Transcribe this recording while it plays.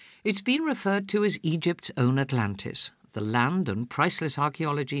It's been referred to as Egypt's own Atlantis, the land and priceless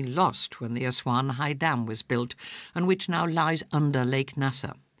archaeology lost when the Aswan High Dam was built and which now lies under Lake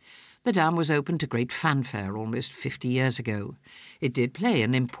Nasser. The dam was opened to great fanfare almost 50 years ago. It did play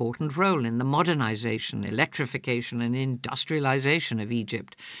an important role in the modernization, electrification and industrialization of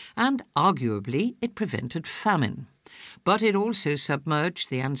Egypt, and arguably it prevented famine. But it also submerged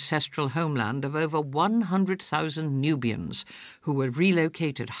the ancestral homeland of over 100,000 Nubians who were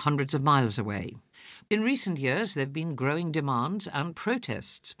relocated hundreds of miles away. In recent years, there have been growing demands and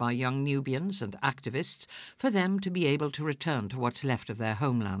protests by young Nubians and activists for them to be able to return to what's left of their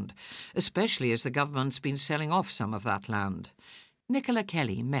homeland, especially as the government's been selling off some of that land. Nicola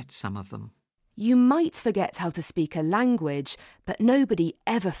Kelly met some of them. You might forget how to speak a language, but nobody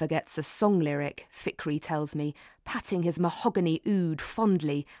ever forgets a song lyric, Fikri tells me, patting his mahogany oud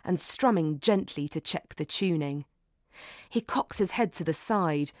fondly and strumming gently to check the tuning. He cocks his head to the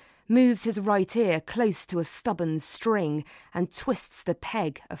side, moves his right ear close to a stubborn string and twists the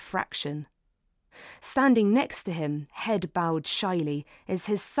peg a fraction. Standing next to him, head bowed shyly, is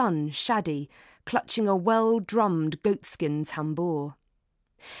his son Shadi, clutching a well-drummed goatskin tambour.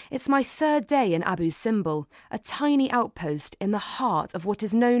 It's my third day in Abu Simbel, a tiny outpost in the heart of what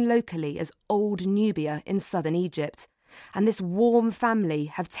is known locally as Old Nubia in southern Egypt, and this warm family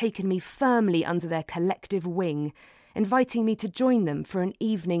have taken me firmly under their collective wing, inviting me to join them for an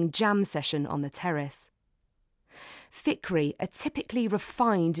evening jam session on the terrace. Fikri, a typically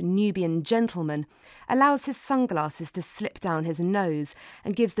refined Nubian gentleman, allows his sunglasses to slip down his nose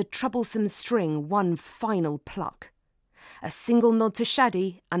and gives the troublesome string one final pluck. A single nod to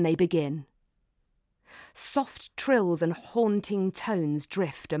Shadi and they begin. Soft trills and haunting tones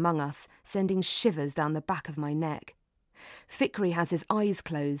drift among us, sending shivers down the back of my neck. Fikri has his eyes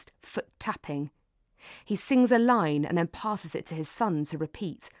closed, foot tapping. He sings a line and then passes it to his son to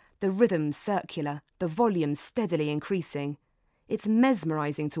repeat, the rhythm circular, the volume steadily increasing. It's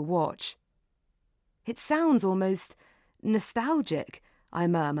mesmerising to watch. It sounds almost nostalgic, I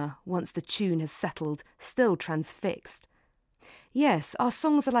murmur, once the tune has settled, still transfixed. Yes, our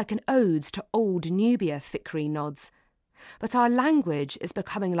songs are like an ode to old Nubia, Fikri nods. But our language is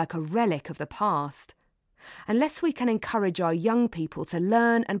becoming like a relic of the past. Unless we can encourage our young people to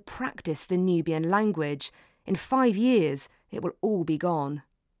learn and practice the Nubian language, in 5 years it will all be gone.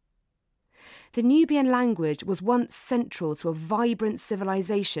 The Nubian language was once central to a vibrant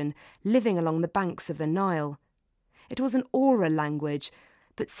civilization living along the banks of the Nile. It was an oral language,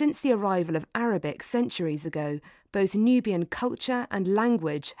 but since the arrival of Arabic centuries ago, both Nubian culture and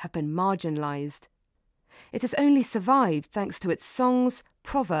language have been marginalised. It has only survived thanks to its songs,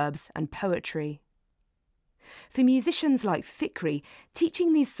 proverbs and poetry. For musicians like Fikri,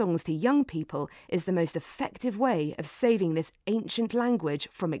 teaching these songs to young people is the most effective way of saving this ancient language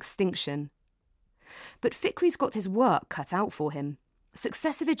from extinction. But Fikri's got his work cut out for him.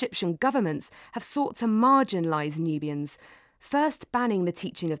 Successive Egyptian governments have sought to marginalise Nubians, first banning the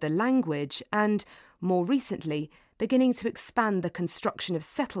teaching of the language and, more recently, beginning to expand the construction of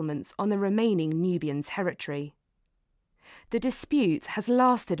settlements on the remaining Nubian territory. The dispute has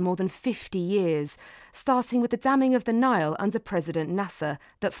lasted more than 50 years, starting with the damming of the Nile under President Nasser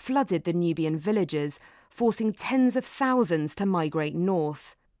that flooded the Nubian villages, forcing tens of thousands to migrate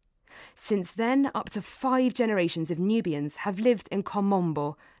north. Since then, up to 5 generations of Nubians have lived in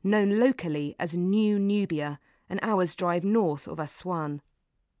Komombo, known locally as New Nubia, an hour's drive north of Aswan.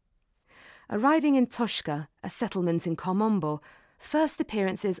 Arriving in Toshka, a settlement in Komombo, first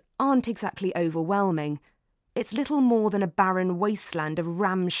appearances aren't exactly overwhelming. It's little more than a barren wasteland of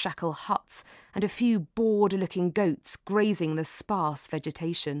ramshackle huts and a few bored-looking goats grazing the sparse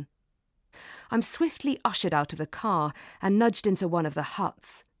vegetation. I'm swiftly ushered out of the car and nudged into one of the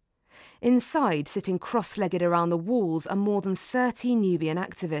huts. Inside, sitting cross-legged around the walls, are more than 30 Nubian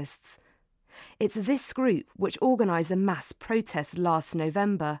activists. It's this group which organised a mass protest last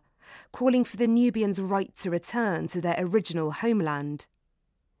November, calling for the Nubians' right to return to their original homeland.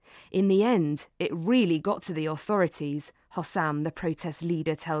 In the end, it really got to the authorities, Hossam, the protest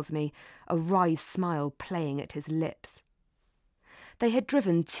leader, tells me, a wry smile playing at his lips. They had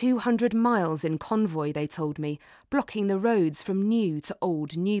driven 200 miles in convoy, they told me, blocking the roads from New to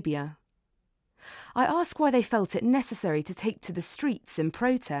Old Nubia. I ask why they felt it necessary to take to the streets in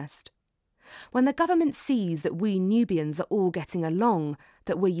protest. When the government sees that we Nubians are all getting along,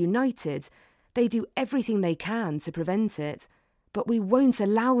 that we're united, they do everything they can to prevent it, but we won't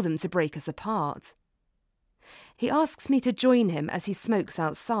allow them to break us apart. He asks me to join him as he smokes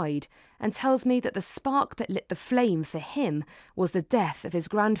outside and tells me that the spark that lit the flame for him was the death of his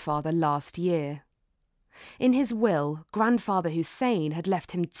grandfather last year. In his will, Grandfather Hussein had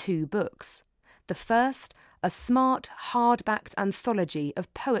left him 2 books. The first, a smart, hard-backed anthology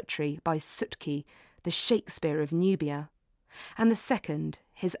of poetry by Sutki, the Shakespeare of Nubia, and the second,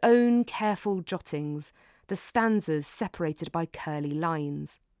 his own careful jottings, the stanzas separated by curly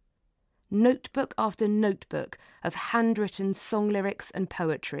lines. Notebook after notebook of handwritten song lyrics and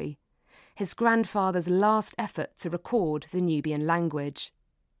poetry, his grandfather's last effort to record the Nubian language.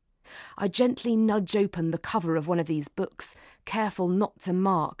 I gently nudge open the cover of one of these books, careful not to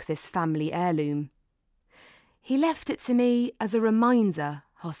mark this family heirloom. He left it to me as a reminder,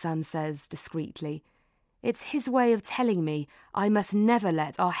 Hossam says discreetly. It's his way of telling me I must never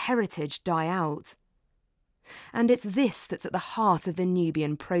let our heritage die out. And it's this that's at the heart of the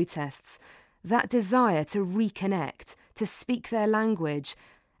Nubian protests, that desire to reconnect, to speak their language,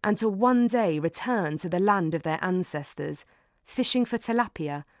 and to one day return to the land of their ancestors, fishing for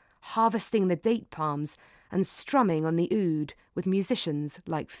tilapia, harvesting the date palms, and strumming on the oud with musicians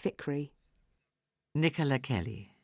like Fikri. Nicola Kelly.